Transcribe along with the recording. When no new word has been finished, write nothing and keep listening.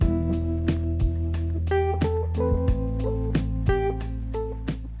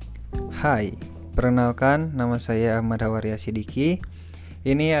Hai, perkenalkan nama saya Ahmad Hawaria Sidiki.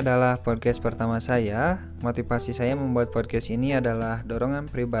 Ini adalah podcast pertama saya. Motivasi saya membuat podcast ini adalah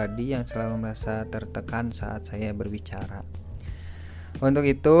dorongan pribadi yang selalu merasa tertekan saat saya berbicara. Untuk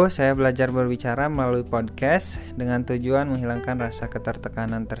itu, saya belajar berbicara melalui podcast dengan tujuan menghilangkan rasa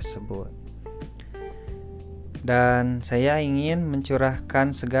ketertekanan tersebut. Dan saya ingin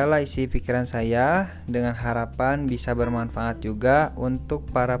mencurahkan segala isi pikiran saya dengan harapan bisa bermanfaat juga untuk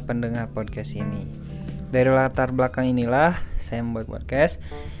para pendengar podcast ini. Dari latar belakang inilah saya membuat podcast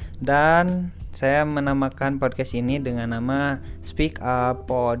dan saya menamakan podcast ini dengan nama Speak Up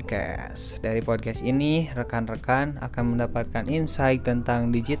Podcast. Dari podcast ini, rekan-rekan akan mendapatkan insight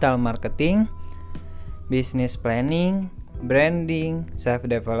tentang digital marketing, business planning, branding,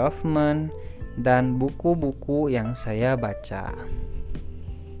 self-development, dan buku-buku yang saya baca.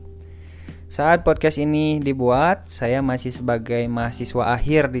 Saat podcast ini dibuat, saya masih sebagai mahasiswa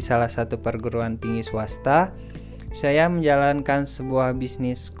akhir di salah satu perguruan tinggi swasta. Saya menjalankan sebuah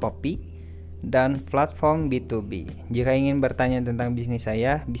bisnis kopi dan platform B2B. Jika ingin bertanya tentang bisnis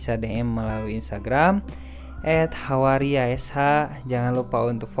saya, bisa DM melalui Instagram @hawariash. Jangan lupa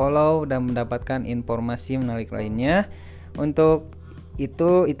untuk follow dan mendapatkan informasi menarik lainnya. Untuk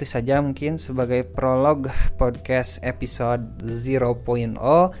itu saja mungkin sebagai prolog podcast episode 0.0.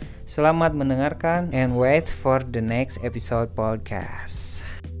 Selamat mendengarkan and wait for the next episode podcast.